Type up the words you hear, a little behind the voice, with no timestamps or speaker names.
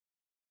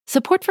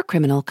Support for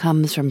Criminal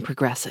comes from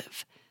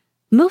Progressive.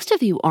 Most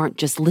of you aren't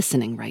just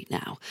listening right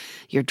now.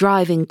 You're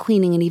driving,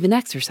 cleaning, and even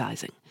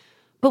exercising.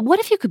 But what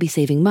if you could be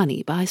saving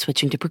money by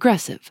switching to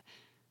Progressive?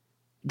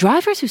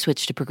 Drivers who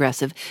switch to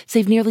Progressive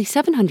save nearly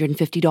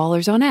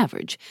 $750 on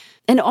average,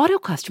 and auto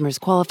customers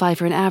qualify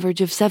for an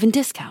average of 7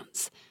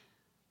 discounts.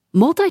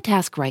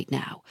 Multitask right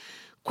now.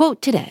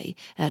 Quote today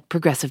at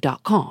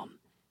Progressive.com.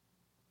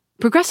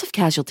 Progressive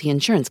Casualty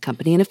Insurance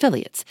Company and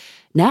Affiliates.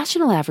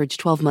 National average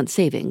 12-month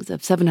savings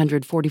of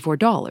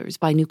 $744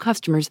 by new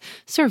customers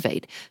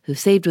surveyed who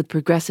saved with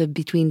Progressive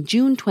between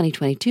June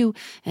 2022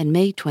 and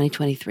May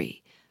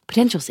 2023.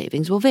 Potential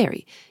savings will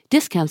vary.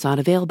 Discounts not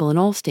available in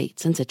all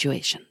states and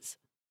situations.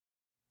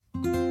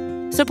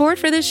 Support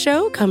for this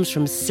show comes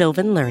from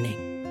Sylvan Learning.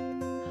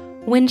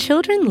 When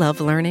children love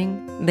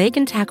learning, they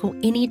can tackle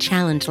any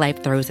challenge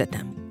life throws at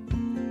them.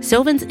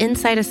 Sylvan's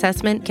Insight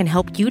Assessment can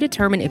help you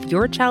determine if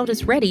your child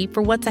is ready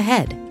for what's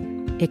ahead.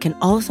 It can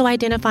also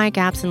identify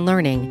gaps in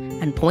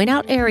learning and point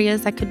out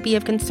areas that could be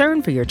of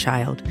concern for your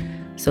child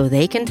so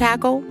they can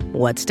tackle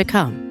what's to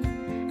come.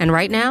 And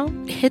right now,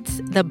 it's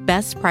the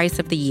best price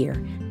of the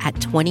year at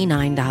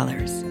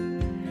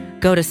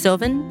 $29. Go to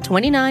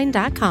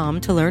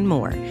sylvan29.com to learn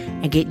more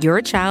and get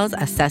your child's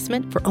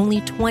assessment for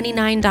only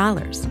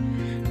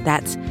 $29.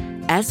 That's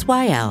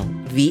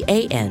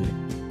SYLVAN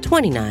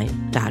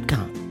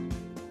 29.com.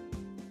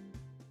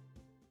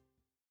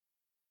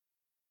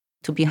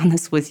 To be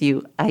honest with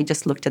you, I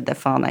just looked at the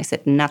phone. I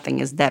said, nothing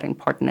is that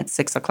important at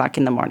 6 o'clock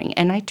in the morning,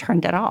 and I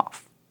turned it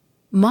off.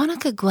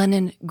 Monica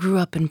Glennon grew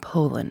up in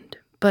Poland,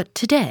 but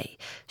today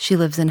she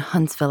lives in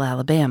Huntsville,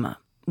 Alabama,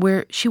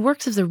 where she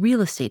works as a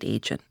real estate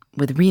agent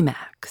with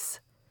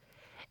RE/MAX.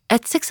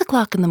 At 6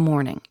 o'clock in the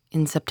morning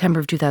in September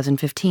of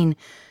 2015,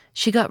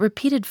 she got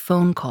repeated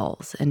phone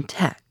calls and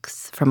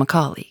texts from a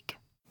colleague.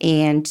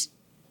 And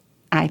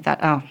I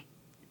thought,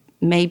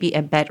 maybe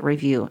a bad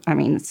review. I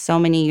mean, so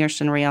many years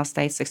in real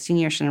estate, 16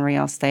 years in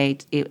real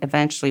estate, it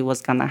eventually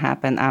was going to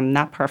happen. I'm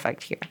not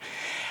perfect here.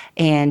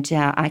 And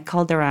I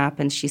called her up,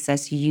 and she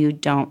says, you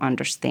don't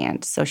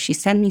understand. So she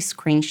sent me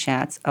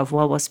screenshots of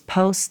what was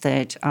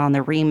posted on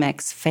the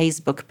RE/MAX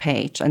Facebook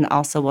page and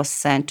also was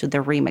sent to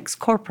the RE/MAX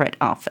corporate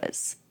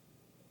office.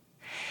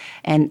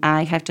 And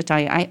I have to tell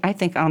you, I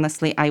think,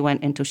 honestly, I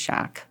went into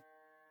shock.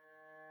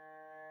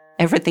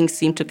 Everything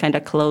seemed to kind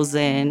of close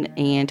in,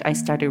 and I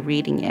started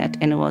reading it,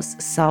 and it was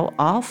so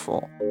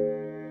awful.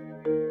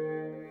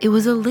 It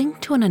was a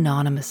link to an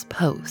anonymous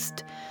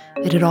post.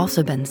 It had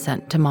also been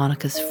sent to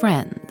Monica's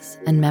friends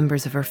and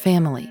members of her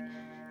family,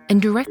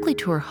 and directly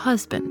to her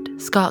husband,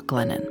 Scott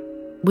Glennon,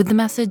 with the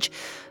message,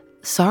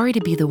 "Sorry to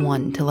be the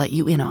one to let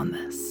you in on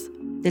this."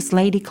 This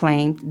lady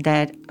claimed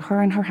that her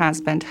and her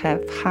husband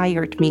have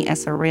hired me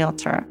as a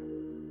realtor.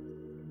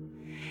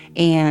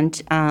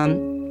 And,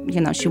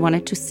 she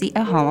wanted to see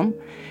a home,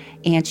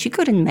 and she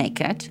couldn't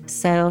make it.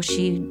 So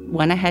she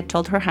went ahead,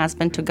 told her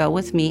husband to go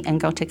with me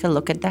and go take a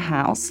look at the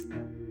house.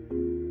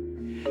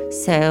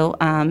 So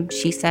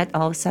she said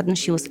all of a sudden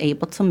she was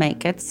able to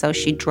make it. So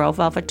she drove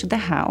over to the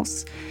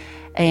house,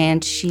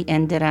 and she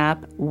ended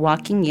up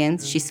walking in.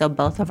 She saw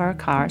both of our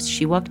cars.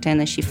 She walked in,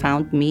 and she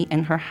found me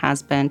and her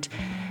husband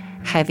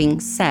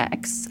having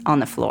sex on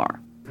the floor.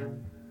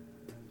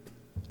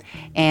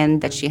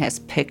 And that she has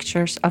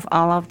pictures of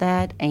all of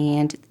that,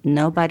 and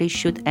nobody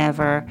should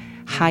ever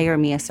hire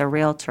me as a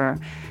realtor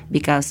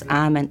because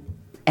I'm an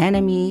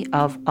enemy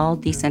of all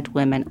decent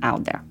women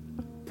out there.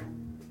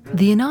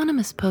 The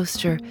anonymous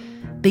poster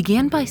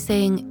began by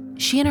saying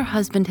she and her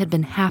husband had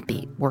been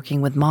happy working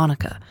with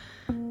Monica,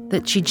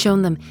 that she'd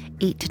shown them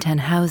 8 to 10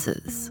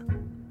 houses.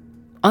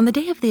 On the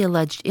day of the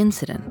alleged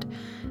incident,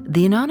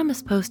 the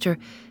anonymous poster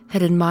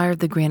had admired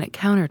the granite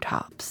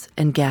countertops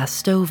and gas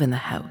stove in the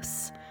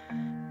house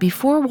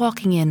before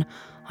walking in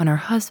on her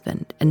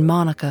husband and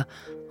Monica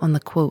on the,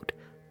 quote,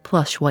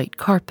 plush white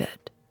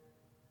carpet.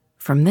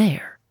 From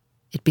there,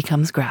 it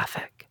becomes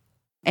graphic.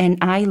 And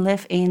I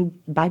live in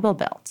Bible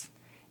Belt.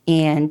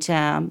 And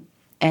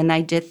I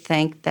did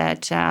think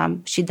that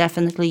she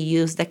definitely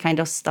used the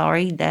kind of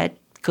story that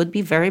could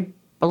be very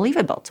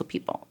believable to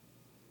people.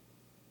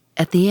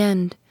 At the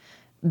end,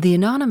 the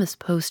anonymous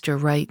poster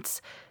writes,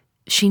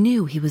 she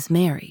knew he was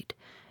married,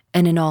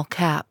 and in all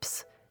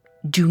caps,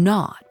 do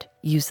not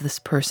use this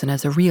person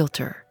as a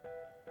realtor.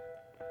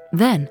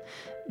 Then,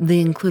 they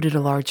included a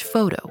large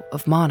photo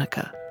of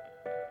Monica,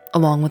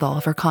 along with all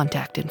of her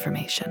contact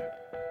information.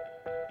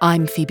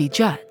 I'm Phoebe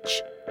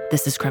Judge.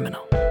 This is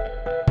Criminal.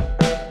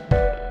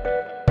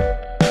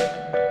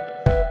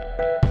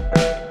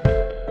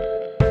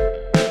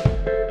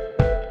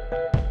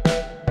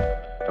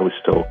 I was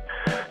still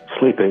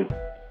sleeping,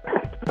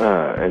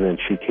 and then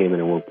she came in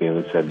and woke me up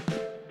and said,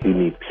 you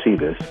need to see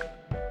this.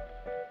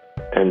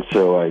 And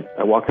so I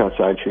walked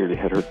outside. She already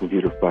had her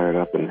computer fired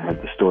up and had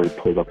the story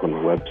pulled up on the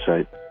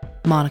website.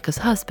 Monica's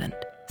husband,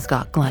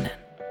 Scott Glennon.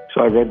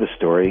 So I read the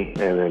story,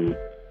 and then,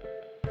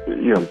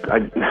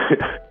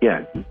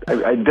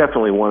 I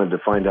definitely wanted to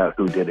find out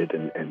who did it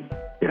and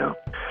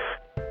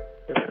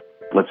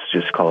let's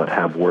just call it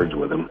have words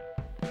with him.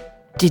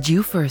 Did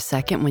you for a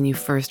second when you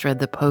first read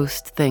the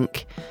post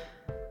think,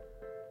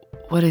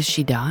 what has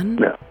she done?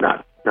 No,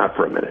 not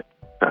for a minute.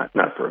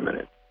 Not for a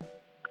minute.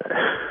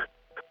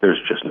 There's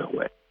just no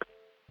way.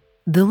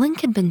 The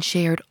link had been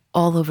shared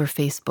all over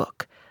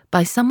Facebook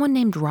by someone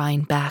named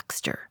Ryan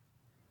Baxter.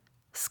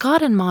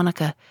 Scott and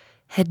Monica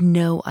had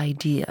no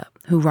idea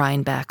who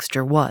Ryan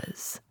Baxter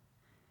was.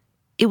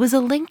 It was a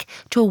link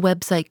to a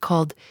website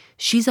called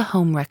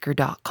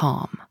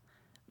she'sahomewrecker.com.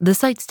 The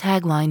site's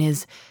tagline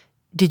is,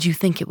 "Did you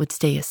think it would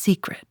stay a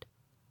secret?"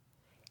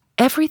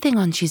 Everything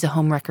on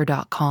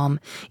she'sahomewrecker.com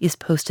is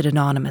posted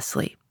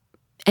anonymously.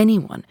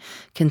 Anyone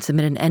can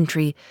submit an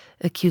entry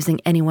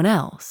accusing anyone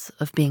else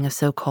of being a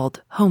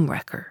so-called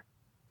homewrecker.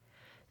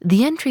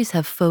 The entries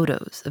have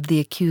photos of the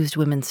accused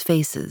women's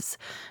faces,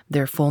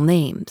 their full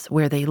names,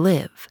 where they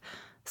live,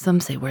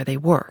 some say where they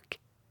work.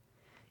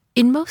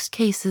 In most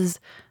cases,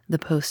 the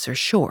posts are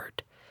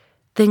short.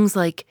 Things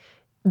like,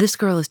 "This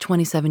girl is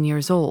 27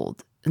 years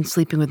old and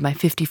sleeping with my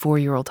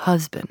 54-year-old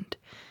husband,"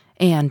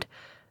 and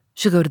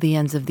 "She'll go to the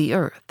ends of the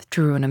earth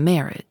to ruin a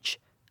marriage.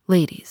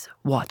 Ladies,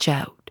 watch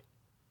out."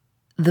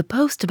 The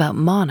post about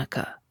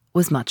Monica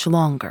was much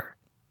longer.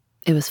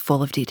 It was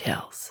full of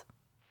details.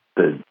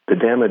 The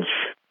damage,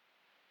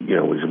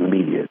 was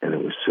immediate and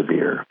it was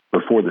severe.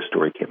 Before the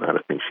story came out,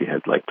 I think she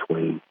had like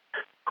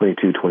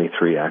 22,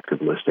 23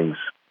 active listings.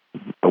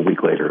 A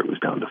week later, it was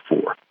down to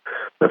 4.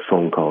 The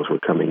phone calls were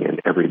coming in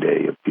every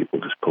day of people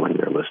just pulling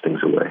their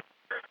listings away.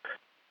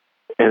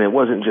 And it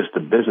wasn't just the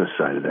business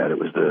side of that. It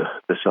was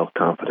the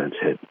self-confidence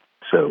hit.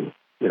 So,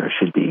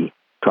 she'd be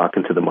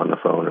talking to them on the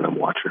phone, and I'm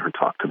watching her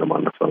talk to them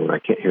on the phone. I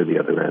can't hear the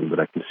other end, but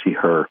I can see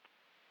her.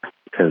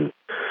 And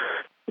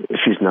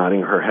she's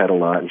nodding her head a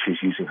lot, and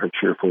she's using her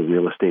cheerful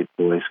real estate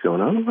voice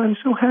going, "Oh, I'm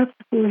so happy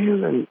for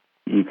you." And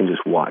you can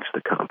just watch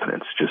the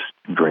confidence just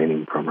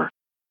draining from her.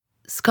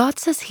 Scott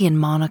says he and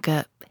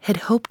Monica had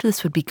hoped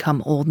this would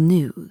become old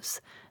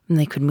news and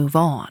they could move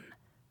on,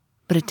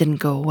 but it didn't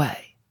go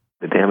away.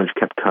 The damage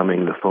kept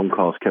coming. The phone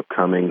calls kept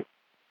coming.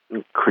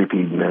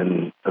 Creepy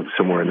men of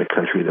somewhere in the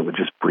country that would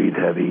just breathe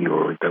heavy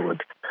or that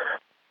would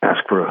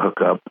ask for a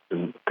hookup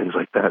and things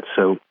like that.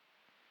 So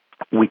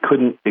we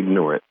couldn't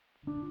ignore it.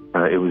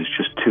 It was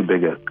just too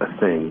big a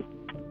thing.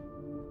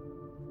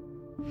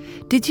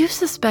 Did you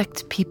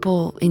suspect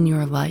people in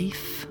your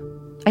life?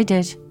 I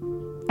did.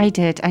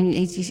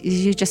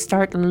 You just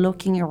start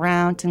looking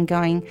around and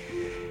going,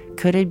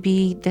 could it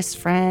be this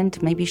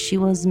friend? Maybe she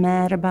was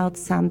mad about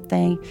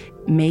something.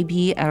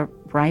 Maybe a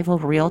rival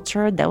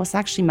realtor. That was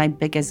actually my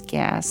biggest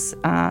guess.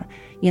 I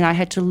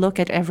had to look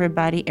at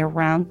everybody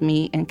around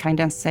me and kind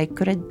of say,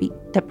 could it be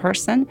the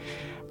person?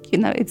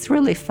 It's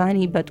really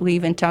funny, but we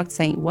even talked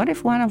saying, what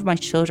if one of my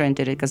children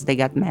did it because they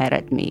got mad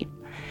at me?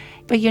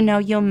 But,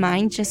 your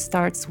mind just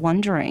starts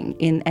wandering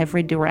in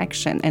every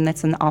direction, and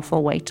that's an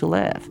awful way to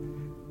live.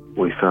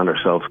 We found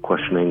ourselves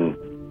questioning,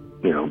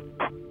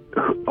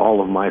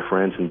 all of my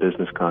friends and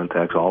business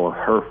contacts, all of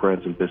her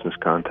friends and business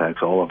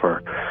contacts, all of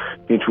our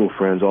mutual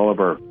friends, all of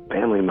our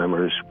family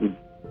members. We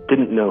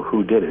didn't know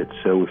who did it,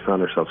 so we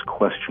found ourselves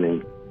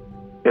questioning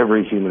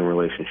every human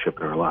relationship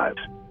in our lives.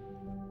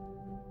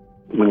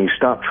 When you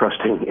stop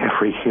trusting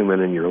every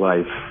human in your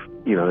life,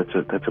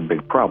 that's a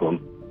big problem.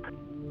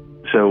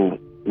 So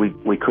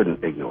we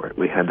couldn't ignore it.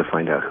 We had to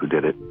find out who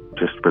did it,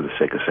 just for the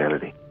sake of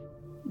sanity.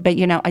 But,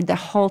 the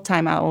whole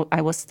time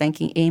I was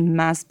thinking it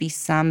must be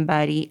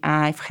somebody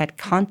I've had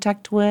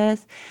contact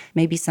with,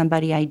 maybe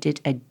somebody I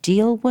did a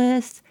deal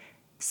with,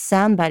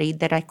 somebody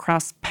that I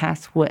crossed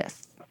paths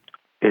with.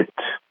 It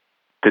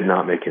did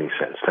not make any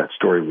sense. That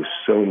story was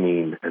so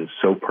mean and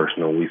so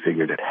personal, we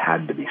figured it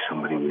had to be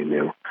somebody we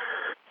knew.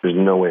 There's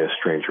no way a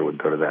stranger would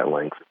go to that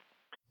length.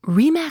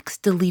 RE/MAX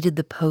deleted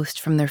the post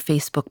from their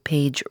Facebook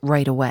page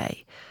right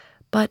away,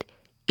 but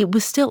it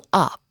was still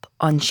up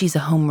on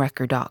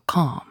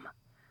she'sahomewrecker.com.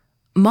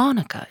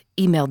 Monica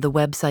emailed the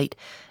website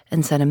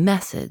and sent a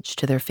message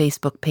to their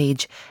Facebook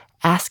page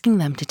asking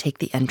them to take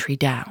the entry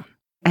down.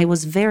 I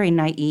was very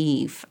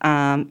naive.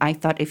 I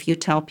thought if you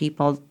tell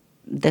people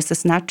this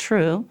is not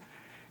true,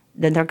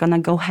 then they're going to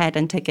go ahead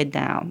and take it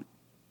down.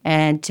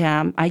 And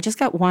I just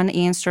got one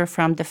answer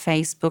from the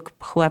Facebook,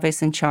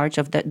 whoever's in charge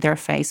of their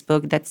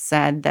Facebook, that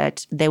said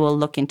that they will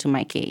look into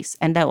my case.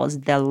 And that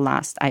was the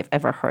last I've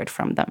ever heard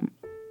from them.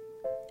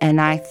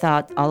 And I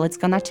thought all it's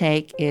going to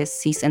take is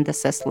cease and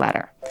desist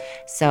letter.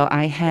 So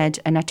I had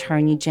an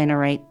attorney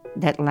generate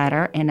that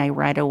letter, and I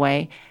right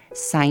away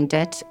signed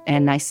it,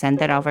 and I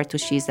sent it over to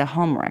She's a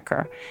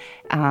Homewrecker.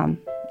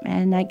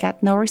 And I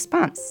got no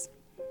response.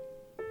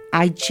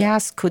 I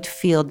just could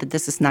feel that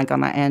this is not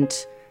going to end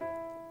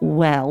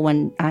well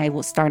when I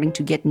was starting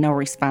to get no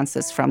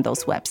responses from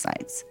those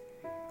websites.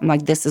 I'm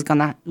like,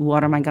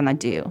 what am I going to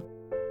do?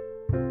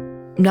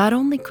 Not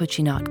only could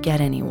she not get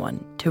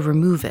anyone to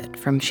remove it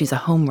from She's a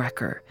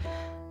Homewrecker,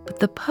 but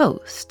the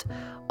post,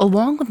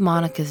 along with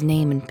Monica's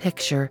name and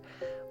picture,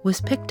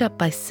 was picked up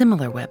by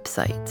similar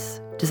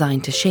websites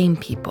designed to shame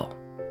people.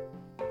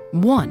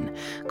 One,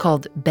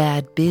 called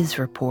Bad Biz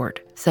Report,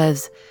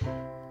 says,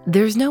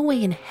 "There's no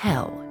way in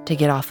hell to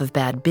get off of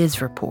Bad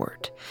Biz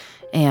Report.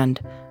 and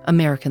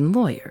American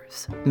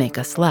lawyers make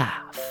us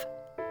laugh.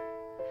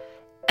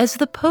 As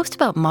the post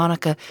about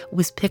Monica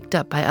was picked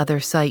up by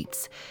other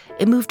sites,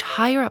 it moved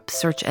higher up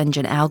search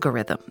engine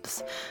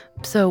algorithms.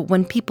 So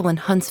when people in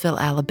Huntsville,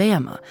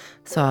 Alabama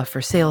saw a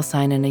for sale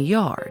sign in a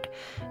yard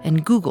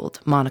and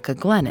Googled Monica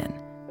Glennon,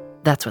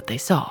 that's what they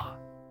saw.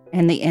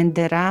 And they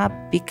ended up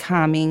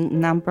becoming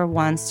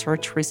 #1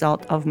 search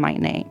result of my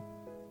name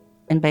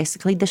and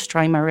basically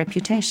destroy my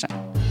reputation.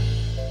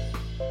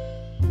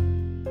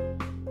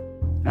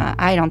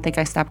 I don't think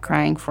I stopped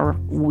crying for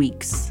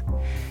weeks.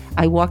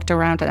 I walked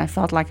around and I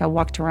felt like I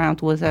walked around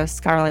with a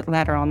scarlet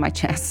letter on my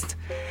chest.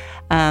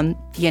 And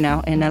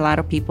a lot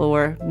of people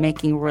were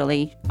making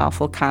really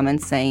awful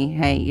comments saying,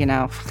 hey,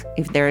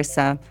 if there is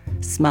a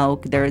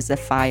smoke, there is a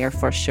fire,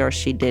 for sure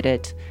she did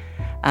it.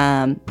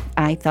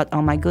 I thought,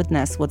 oh my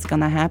goodness, what's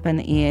going to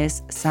happen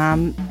is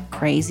some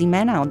crazy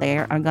men out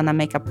there are going to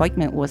make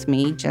appointment with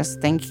me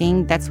just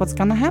thinking that's what's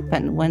going to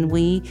happen when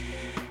we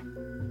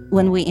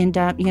end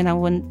up,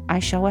 when I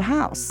show a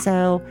house.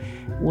 So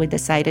we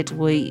decided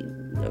we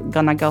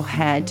gonna go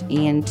ahead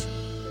and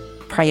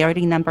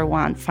priority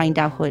 #1, find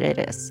out who it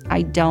is.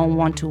 I don't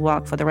want to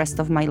walk for the rest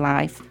of my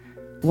life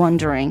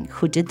wondering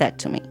who did that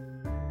to me.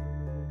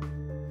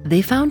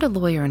 They found a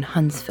lawyer in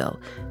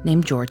Huntsville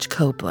named George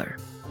Kobler.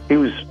 He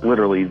was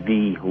literally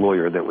the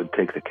lawyer that would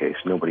take the case.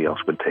 Nobody else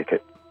would take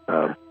it.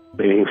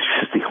 Maybe he was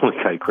just the only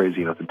guy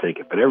crazy enough to take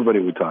it. But everybody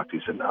we talked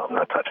to said, no, I'm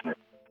not touching it.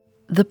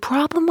 The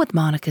problem with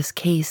Monica's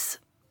case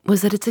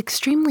was that it's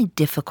extremely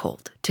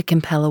difficult to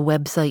compel a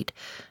website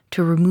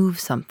to remove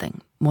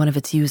something one of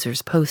its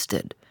users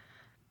posted.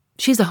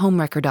 She's a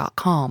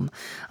Homewrecker.com,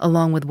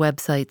 along with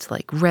websites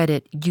like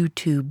Reddit,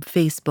 YouTube,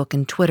 Facebook,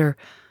 and Twitter,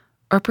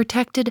 are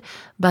protected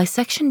by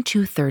Section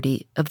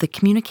 230 of the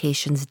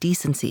Communications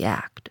Decency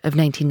Act of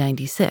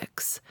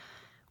 1996,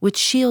 which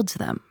shields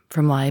them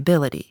from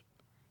liability.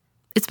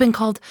 It's been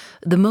called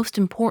the most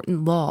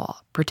important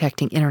law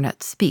protecting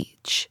internet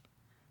speech.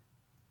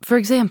 For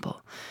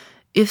example,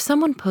 if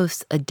someone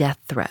posts a death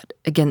threat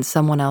against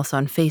someone else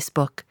on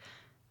Facebook,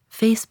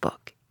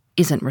 Facebook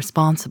isn't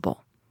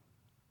responsible.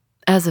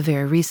 As of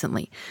very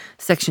recently,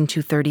 Section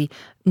 230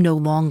 no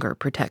longer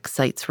protects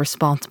sites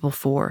responsible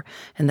for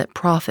and that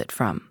profit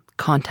from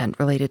content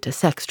related to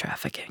sex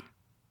trafficking.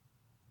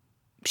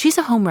 She's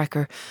a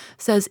Homewrecker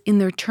says in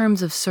their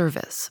terms of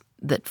service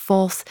that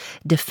false,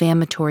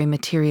 defamatory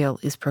material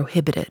is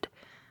prohibited.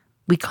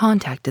 We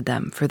contacted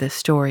them for this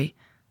story,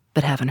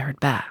 but haven't heard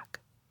back.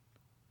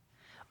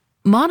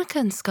 Monica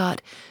and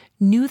Scott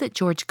knew that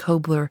George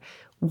Kobler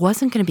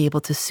wasn't going to be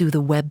able to sue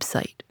the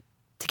website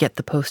to get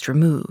the post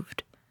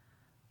removed.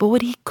 But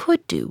what he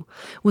could do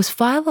was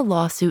file a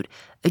lawsuit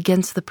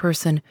against the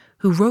person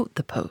who wrote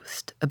the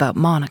post about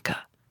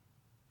Monica,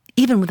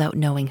 even without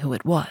knowing who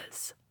it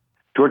was.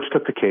 George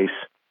took the case.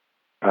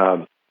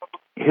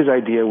 His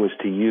idea was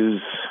to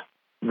use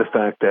the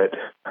fact that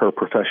her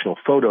professional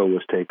photo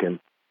was taken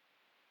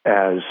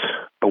as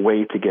a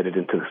way to get it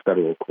into the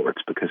federal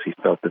courts because he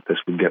felt that this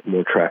would get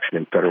more traction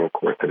in federal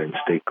court than in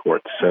state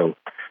courts. So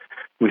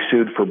we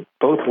sued for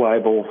both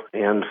libel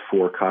and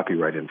for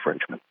copyright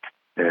infringement.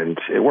 And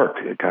it worked.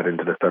 It got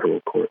into the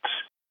federal courts.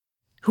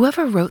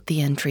 Whoever wrote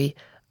the entry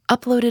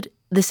uploaded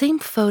the same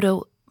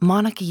photo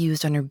Monica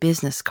used on her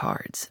business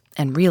cards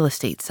and real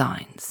estate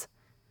signs.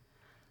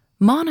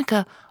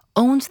 Monica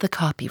owns the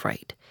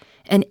copyright,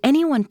 and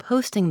anyone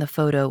posting the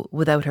photo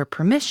without her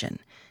permission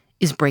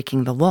is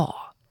breaking the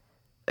law.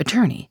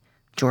 Attorney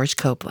George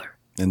Kobler.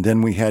 And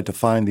then we had to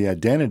find the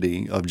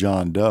identity of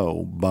John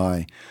Doe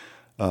by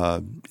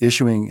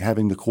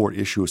having the court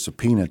issue a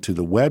subpoena to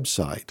the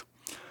website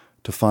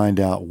to find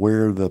out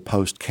where the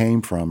post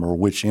came from or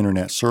which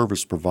internet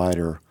service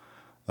provider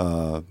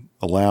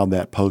allowed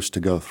that post to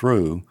go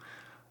through.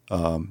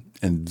 And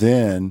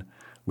then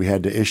we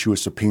had to issue a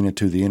subpoena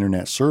to the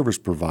internet service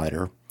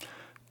provider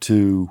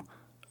to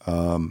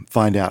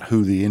find out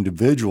who the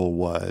individual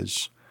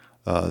was,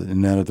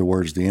 in other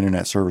words, the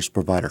internet service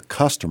provider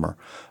customer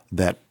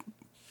that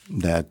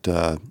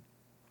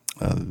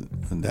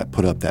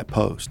put up that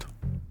post.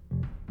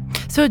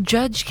 So a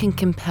judge can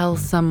compel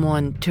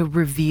someone to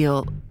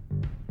reveal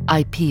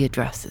IP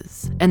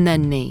addresses and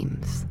then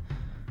names.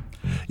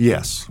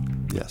 Yes.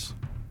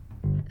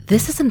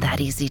 This isn't that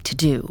easy to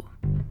do.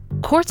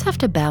 Courts have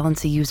to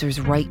balance a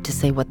user's right to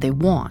say what they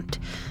want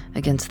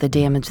against the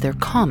damage their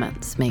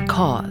comments may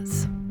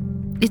cause.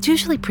 It's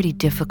usually pretty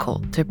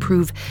difficult to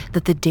prove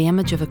that the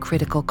damage of a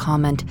critical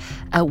comment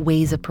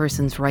outweighs a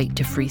person's right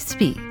to free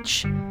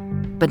speech,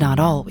 but not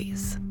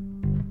always.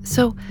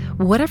 So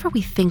whatever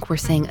we think we're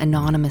saying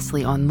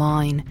anonymously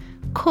online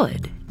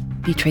could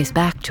be traced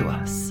back to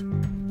us.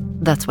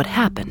 That's what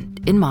happened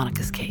in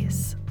Monica's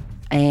case.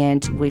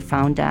 And we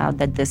found out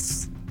that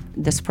this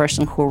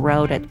person who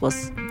wrote it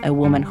was a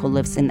woman who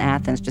lives in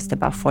Athens, just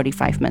about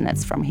 45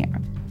 minutes from here.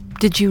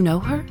 Did you know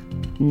her?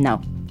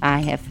 No, I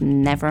have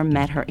never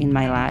met her in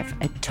my life,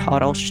 a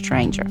total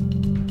stranger.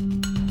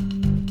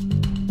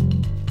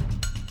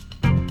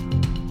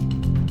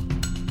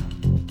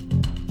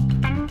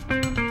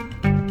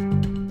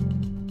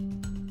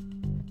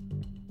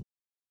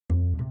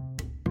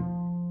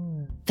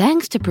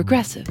 Thanks to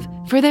Progressive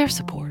for their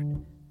support.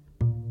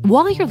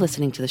 While you're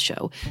listening to the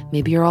show,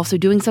 maybe you're also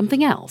doing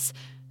something else.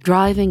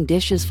 Driving,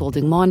 dishes,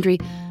 folding laundry.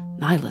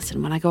 I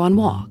listen when I go on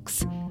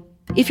walks.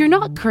 If you're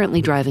not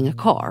currently driving a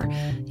car,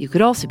 you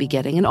could also be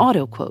getting an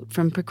auto quote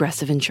from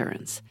Progressive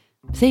Insurance.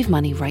 Save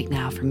money right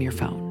now from your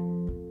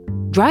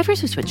phone.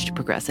 Drivers who switch to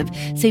Progressive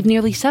save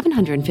nearly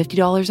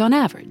 $750 on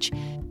average.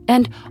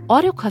 And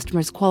auto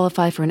customers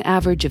qualify for an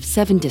average of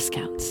 7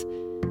 discounts.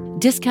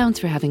 Discounts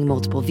for having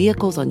multiple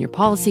vehicles on your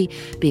policy,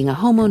 being a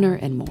homeowner,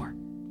 and more.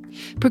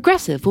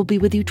 Progressive will be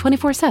with you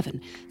 24/7,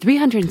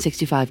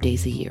 365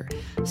 days a year,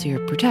 so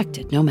you're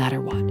protected no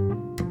matter what.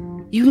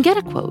 You can get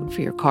a quote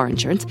for your car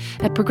insurance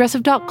at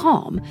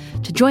Progressive.com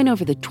to join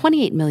over the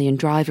 28 million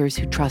drivers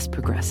who trust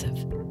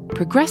Progressive.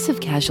 Progressive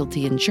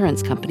Casualty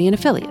Insurance Company and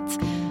Affiliates.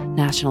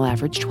 National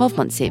average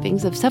 12-month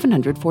savings of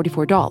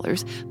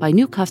 $744 by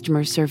new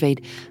customers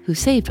surveyed who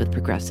saved with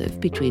Progressive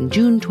between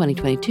June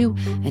 2022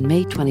 and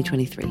May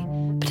 2023.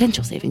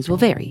 Potential savings will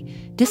vary.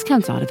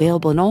 Discounts not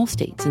available in all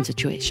states and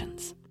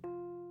situations.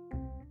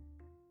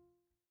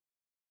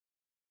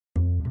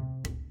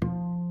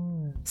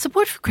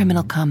 Support for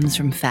Criminal comes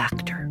from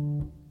Factor.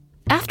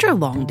 After a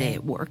long day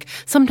at work,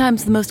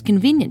 sometimes the most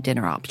convenient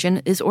dinner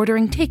option is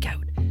ordering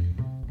takeout.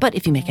 But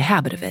if you make a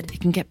habit of it,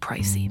 it can get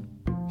pricey.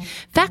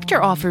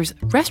 Factor offers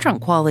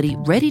restaurant-quality,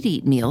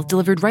 ready-to-eat meals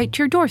delivered right to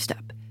your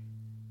doorstep.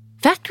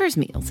 Factor's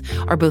meals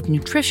are both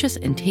nutritious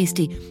and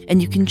tasty, and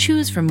you can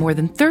choose from more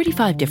than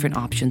 35 different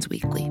options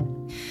weekly.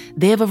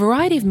 They have a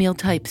variety of meal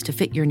types to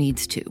fit your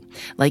needs too,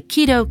 like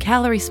keto,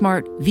 calorie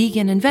smart,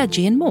 vegan, and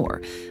veggie, and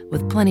more,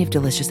 with plenty of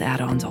delicious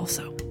add-ons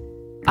also.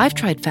 I've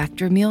tried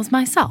Factor meals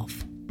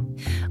myself.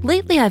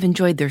 Lately, I've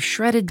enjoyed their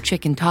shredded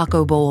chicken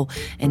taco bowl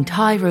and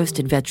Thai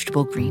roasted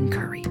vegetable green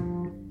curry.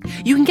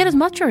 You can get as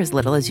much or as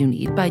little as you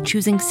need by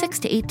choosing 6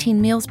 to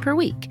 18 meals per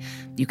week.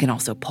 You can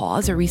also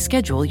pause or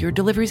reschedule your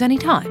deliveries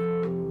anytime.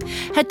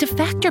 Head to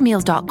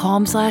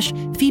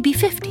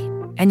factormeals.com/Phoebe50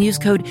 and use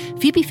code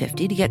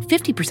Phoebe50 to get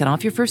 50%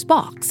 off your first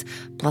box,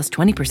 plus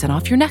 20%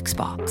 off your next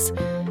box.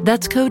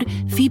 That's code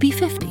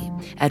Phoebe50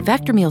 at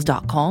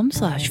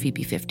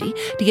factormeals.com/Phoebe50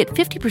 to get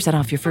 50%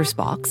 off your first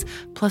box,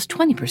 plus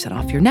 20%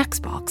 off your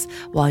next box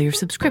while your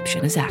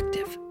subscription is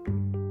active.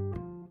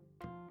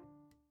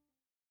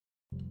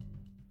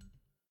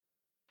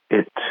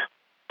 It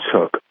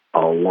took a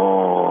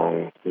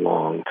long,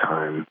 long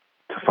time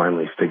to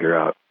finally figure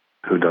out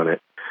who done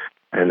it.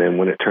 And then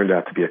when it turned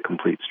out to be a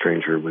complete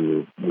stranger, we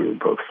were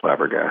both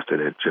flabbergasted.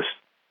 It just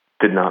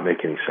did not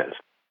make any sense.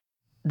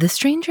 The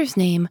stranger's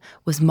name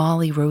was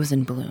Molly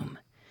Rosenblum.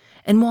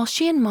 And while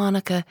she and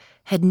Monica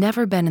had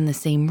never been in the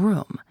same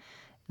room,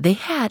 they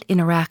had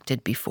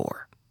interacted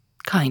before.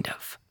 Kind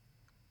of.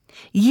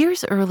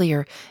 Years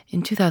earlier,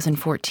 in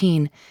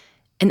 2014,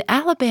 an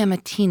Alabama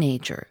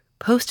teenager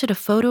posted a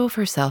photo of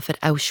herself at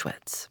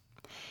Auschwitz.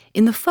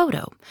 In the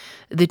photo,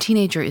 the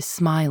teenager is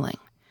smiling.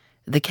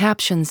 The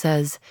caption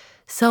says,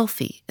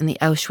 "Selfie in the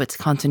Auschwitz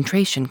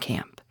concentration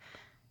camp."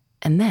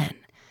 And then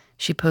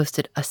she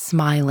posted a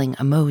smiling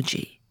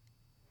emoji.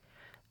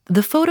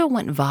 The photo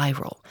went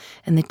viral,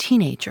 and the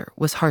teenager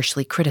was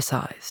harshly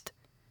criticized.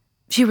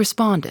 She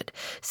responded,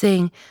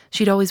 saying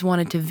she'd always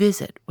wanted to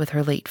visit with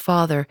her late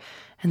father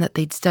and that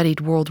they'd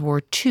studied World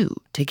War II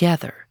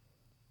together.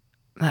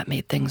 That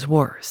made things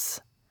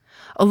worse.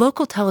 A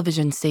local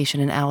television station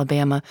in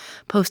Alabama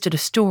posted a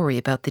story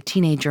about the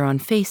teenager on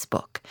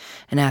Facebook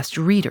and asked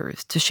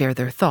readers to share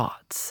their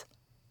thoughts.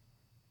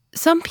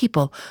 Some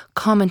people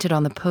commented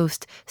on the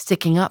post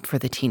sticking up for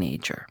the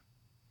teenager.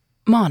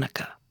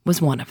 Monica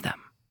was one of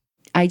them.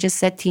 I just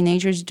said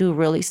teenagers do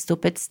really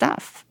stupid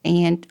stuff,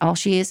 and all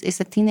she is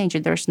a teenager.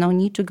 There's no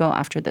need to go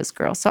after this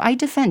girl. So I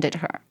defended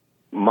her.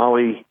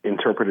 Molly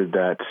interpreted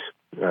that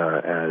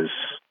as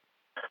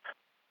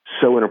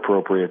so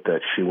inappropriate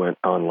that she went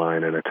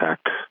online and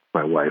attacked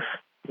my wife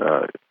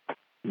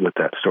with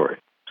that story.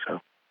 So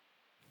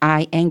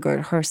I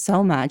angered her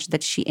so much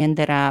that she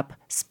ended up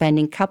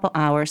spending a couple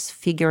hours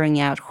figuring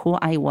out who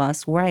I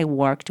was, where I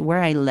worked,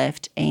 where I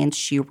lived, and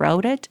she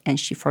wrote it, and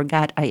she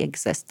forgot I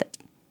existed.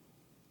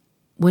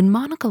 When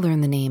Monica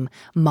learned the name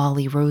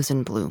Molly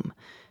Rosenblum,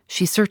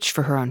 she searched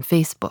for her on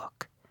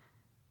Facebook.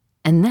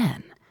 And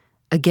then,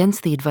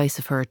 against the advice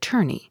of her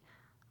attorney,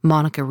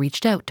 Monica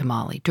reached out to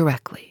Molly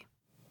directly.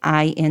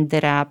 I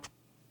ended up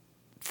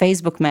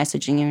Facebook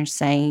messaging her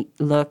saying,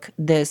 look,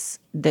 this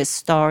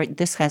story,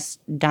 this has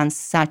done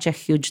such a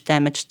huge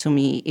damage to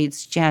me.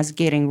 It's just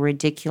getting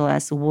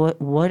ridiculous.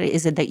 What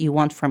is it that you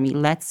want from me?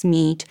 Let's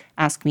meet.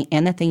 Ask me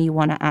anything you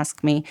want to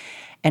ask me,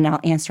 and I'll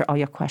answer all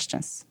your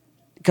questions,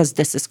 because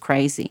this is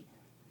crazy.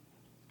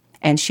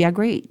 And she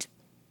agreed.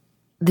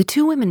 The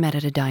two women met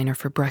at a diner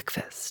for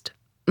breakfast.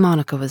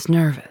 Monica was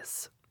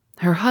nervous.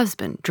 Her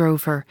husband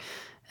drove her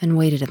and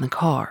waited in the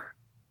car.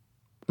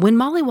 When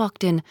Molly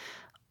walked in,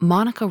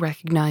 Monica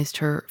recognized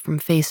her from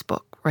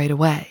Facebook right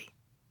away.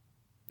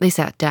 They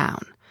sat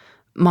down.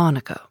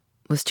 Monica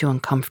was too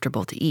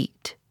uncomfortable to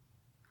eat.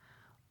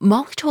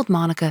 Molly told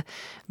Monica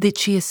that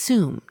she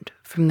assumed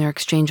from their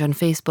exchange on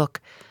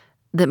Facebook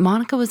that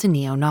Monica was a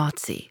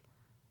neo-Nazi.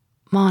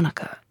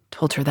 Monica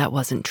told her that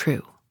wasn't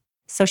true.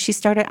 So she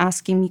started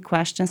asking me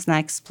questions, and I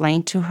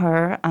explained to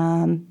her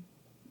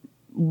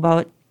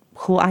about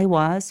who I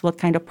was, what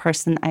kind of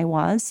person I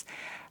was.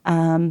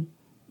 And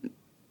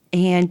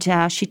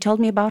she told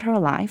me about her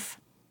life.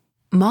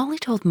 Molly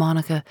told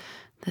Monica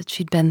that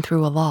she'd been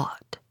through a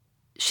lot.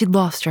 She'd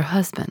lost her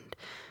husband.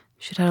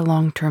 She'd had a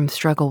long-term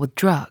struggle with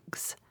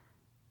drugs.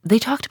 They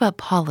talked about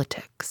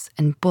politics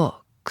and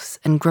books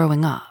and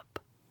growing up.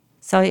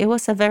 So it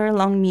was a very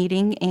long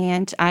meeting,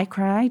 and I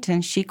cried,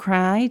 and she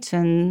cried,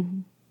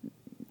 and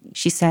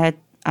she said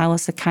I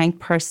was a kind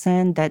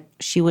person, that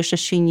she wishes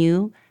she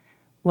knew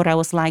what I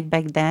was like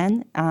back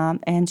then,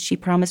 and she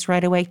promised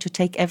right away to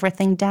take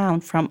everything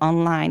down from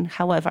online.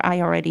 However, I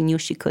already knew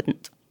she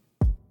couldn't.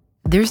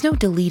 There's no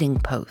deleting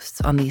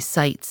posts on these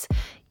sites,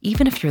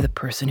 even if you're the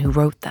person who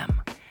wrote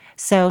them.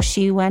 So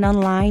she went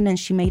online and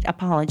she made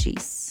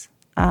apologies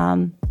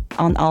on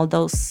all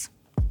those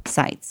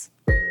sites.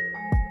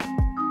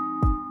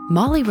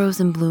 Molly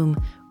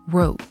Rosenblum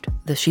wrote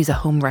the She's a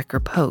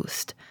Homewrecker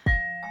post,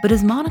 but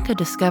as Monica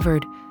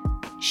discovered,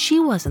 she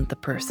wasn't the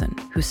person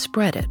who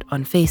spread it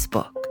on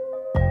Facebook.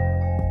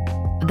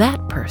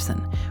 That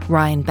person,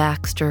 Ryan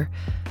Baxter,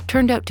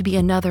 turned out to be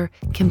another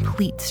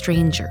complete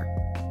stranger,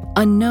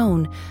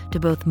 unknown to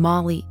both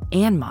Molly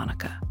and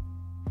Monica.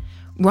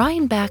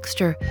 Ryan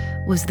Baxter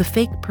was the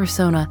fake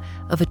persona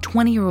of a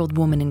 20-year-old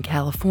woman in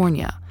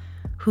California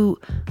who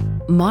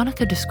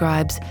Monica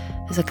describes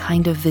as a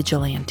kind of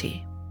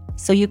vigilante.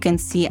 So you can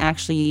see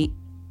actually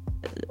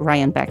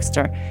Ryan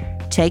Baxter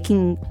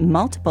taking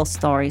multiple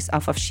stories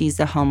off of She's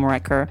a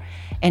Homewrecker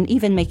and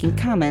even making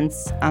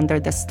comments under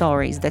the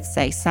stories that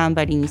say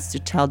somebody needs to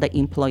tell the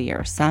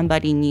employer,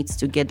 somebody needs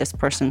to get this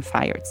person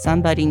fired,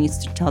 somebody needs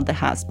to tell the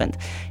husband,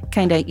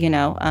 kind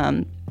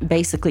of,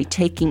 basically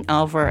taking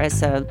over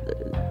as a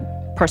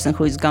person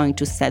who is going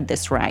to set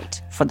this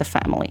right for the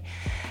family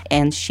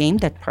and shame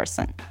that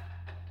person.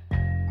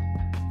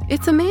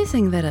 It's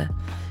amazing that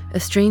a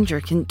stranger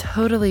can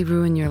totally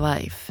ruin your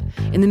life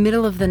in the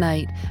middle of the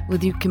night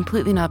with you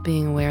completely not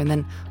being aware, and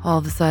then all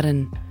of a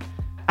sudden...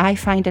 I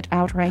find it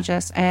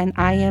outrageous, and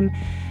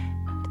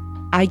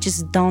I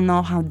just don't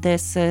know how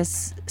this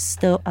is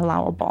still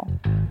allowable.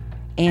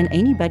 And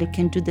anybody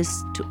can do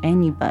this to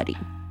anybody.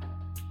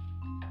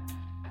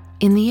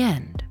 In the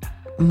end,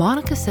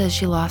 Monica says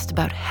she lost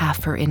about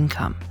half her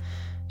income.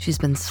 She's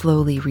been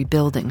slowly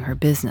rebuilding her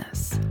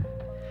business.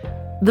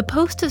 The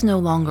post is no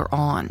longer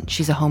on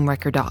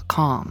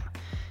she'sahomewrecker.com.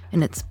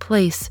 In its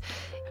place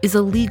is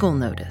a legal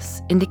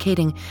notice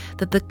indicating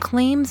that the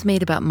claims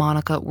made about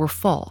Monica were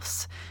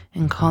false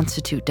and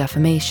constitute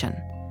defamation.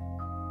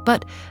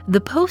 But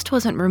the post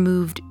wasn't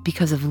removed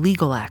because of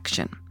legal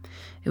action.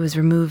 It was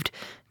removed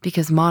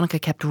because Monica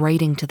kept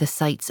writing to the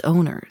site's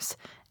owners,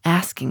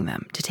 asking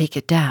them to take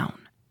it down,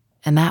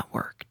 and that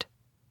worked.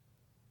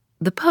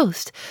 The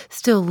post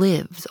still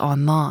lives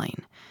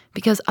online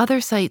because other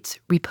sites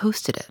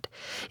reposted it,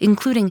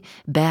 including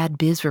Bad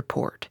Biz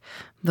Report,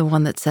 the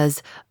one that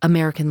says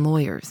American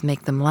lawyers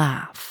make them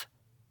laugh.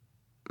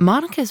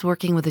 Monica is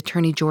working with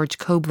attorney George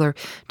Kobler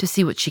to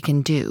see what she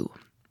can do.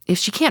 If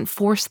she can't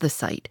force the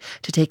site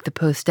to take the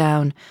post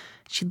down,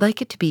 she'd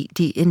like it to be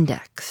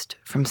de-indexed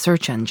from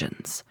search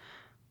engines.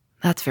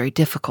 That's very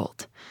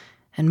difficult,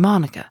 and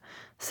Monica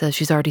says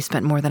she's already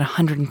spent more than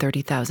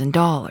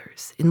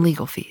 $130,000 in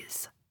legal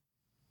fees.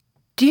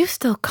 Do you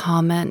still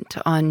comment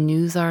on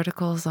news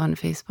articles on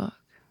Facebook?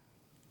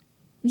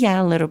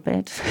 Yeah, a little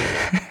bit.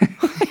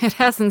 It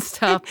hasn't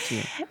stopped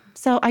you.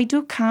 So I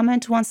do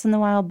comment once in a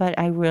while, but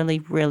I really,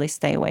 really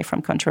stay away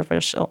from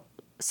controversial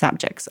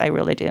subjects. I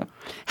really do.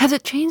 Has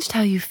it changed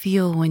how you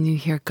feel when you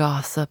hear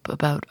gossip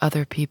about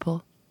other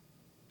people?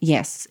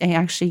 Yes,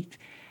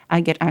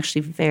 I get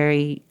actually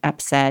very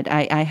upset.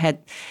 I had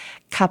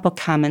a couple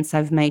comments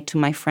I've made to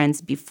my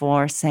friends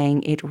before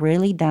saying it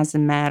really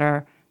doesn't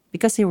matter,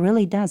 because it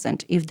really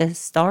doesn't. If the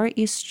story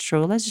is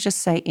true, let's just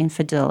say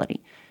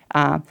infidelity.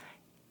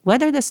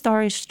 Whether the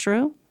story is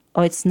true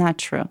or it's not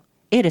true,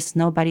 it is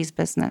nobody's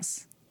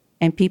business.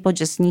 And people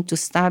just need to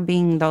stop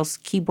being those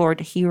keyboard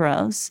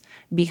heroes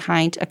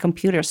behind a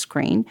computer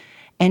screen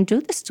and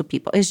do this to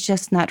people. It's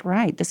just not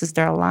right. This is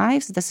their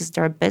lives. This is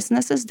their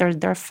businesses,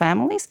 their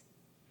families.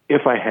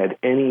 If I had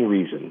any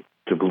reason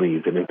to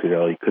believe that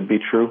infidelity could be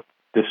true,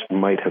 this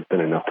might have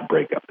been enough to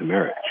break up the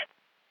marriage.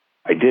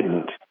 I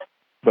didn't,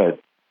 but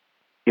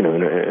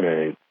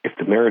if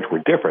the marriage were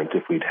different,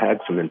 if we'd had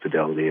some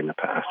infidelity in the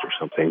past or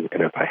something,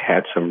 and if I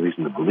had some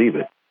reason to believe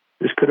it,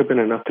 this could have been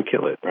enough to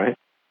kill it, right?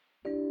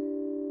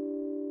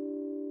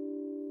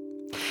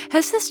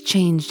 Has this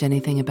changed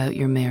anything about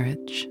your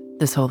marriage,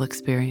 this whole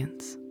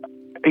experience?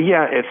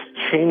 Yeah, it's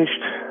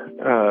changed.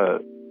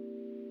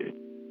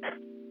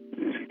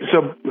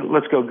 So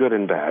let's go good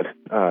and bad.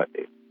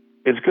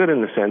 It's good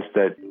in the sense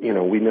that,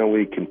 we know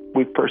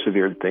we've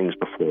persevered things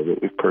before,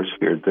 but we've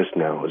persevered this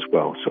now as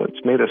well. So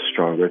it's made us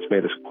stronger, it's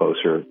made us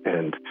closer,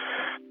 and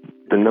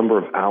the number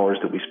of hours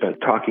that we spent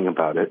talking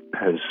about it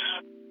has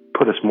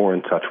put us more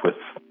in touch with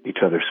each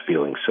other's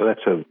feelings. So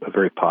that's a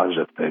very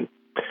positive thing.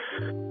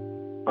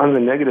 On the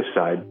negative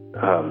side,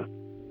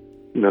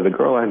 the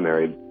girl I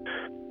married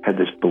had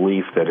this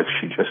belief that if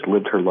she just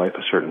lived her life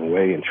a certain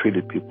way and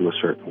treated people a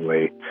certain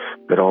way,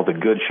 that all the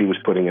good she was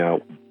putting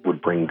out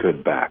would bring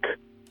good back.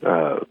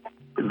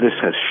 This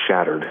has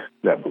shattered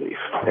that belief,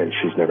 and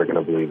she's never going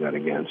to believe that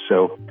again.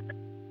 So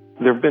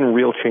there have been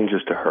real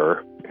changes to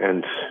her,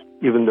 and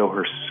even though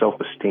her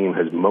self-esteem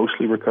has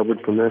mostly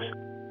recovered from this,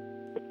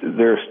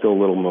 there are still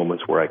little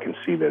moments where I can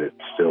see that it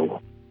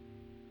still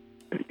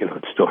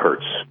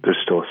hurts. There's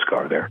still a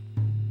scar there.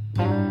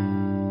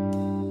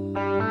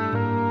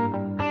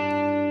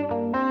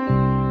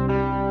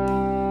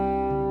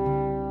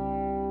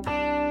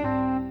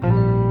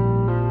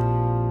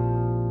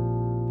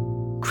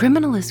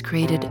 Criminal is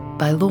created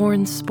by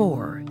Lauren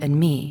Spohr and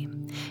me.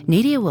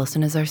 Nadia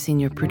Wilson is our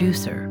senior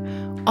producer.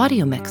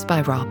 Audio mixed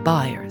by Rob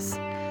Byers.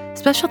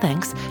 Special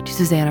thanks to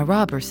Susanna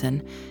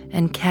Robertson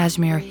and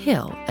Kashmir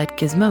Hill at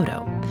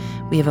Gizmodo.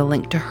 We have a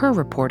link to her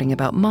reporting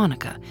about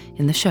Monica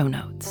in the show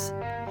notes.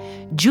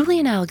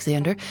 Julian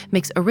Alexander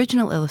makes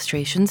original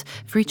illustrations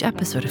for each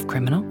episode of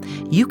Criminal.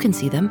 You can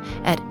see them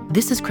at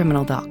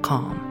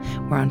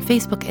thisiscriminal.com. We're on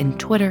Facebook and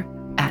Twitter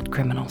at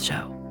Criminal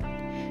Show.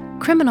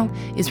 Criminal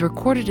is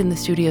recorded in the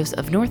studios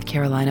of North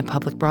Carolina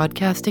Public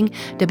Broadcasting,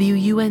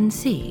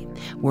 WUNC.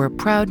 We're a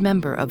proud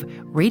member of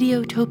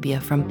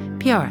Radiotopia from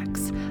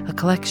PRX, a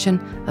collection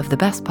of the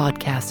best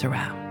podcasts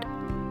around.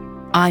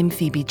 I'm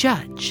Phoebe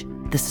Judge.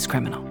 This is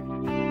Criminal.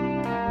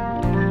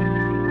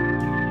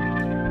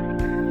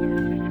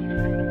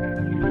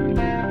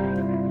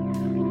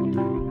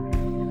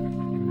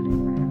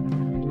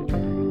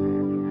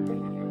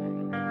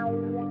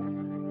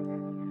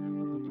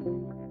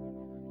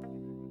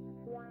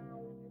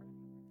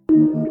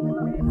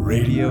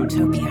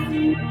 Radiotopia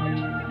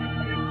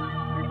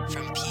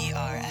from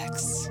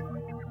PRX.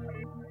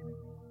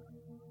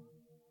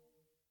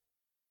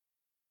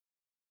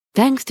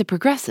 Thanks to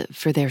Progressive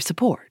for their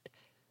support.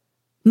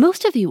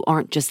 Most of you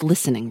aren't just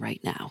listening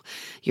right now.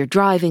 You're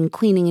driving,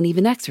 cleaning, and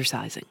even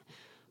exercising.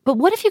 But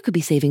what if you could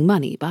be saving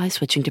money by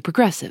switching to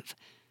Progressive?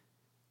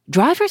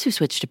 Drivers who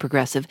switch to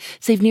Progressive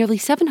save nearly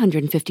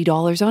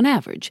 $750 on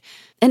average,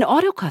 and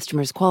auto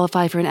customers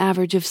qualify for an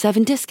average of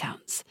 7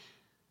 discounts.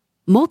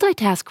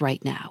 Multitask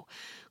right now.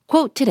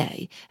 Quote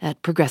today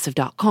at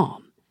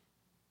Progressive.com.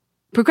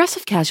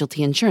 Progressive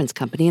Casualty Insurance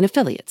Company and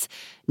Affiliates.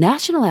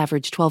 National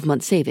average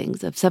 12-month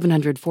savings of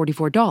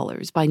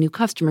 $744 by new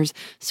customers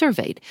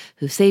surveyed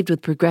who saved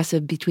with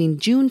Progressive between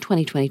June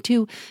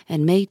 2022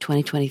 and May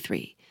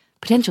 2023.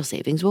 Potential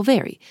savings will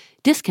vary.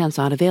 Discounts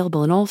not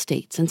available in all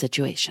states and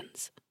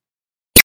situations.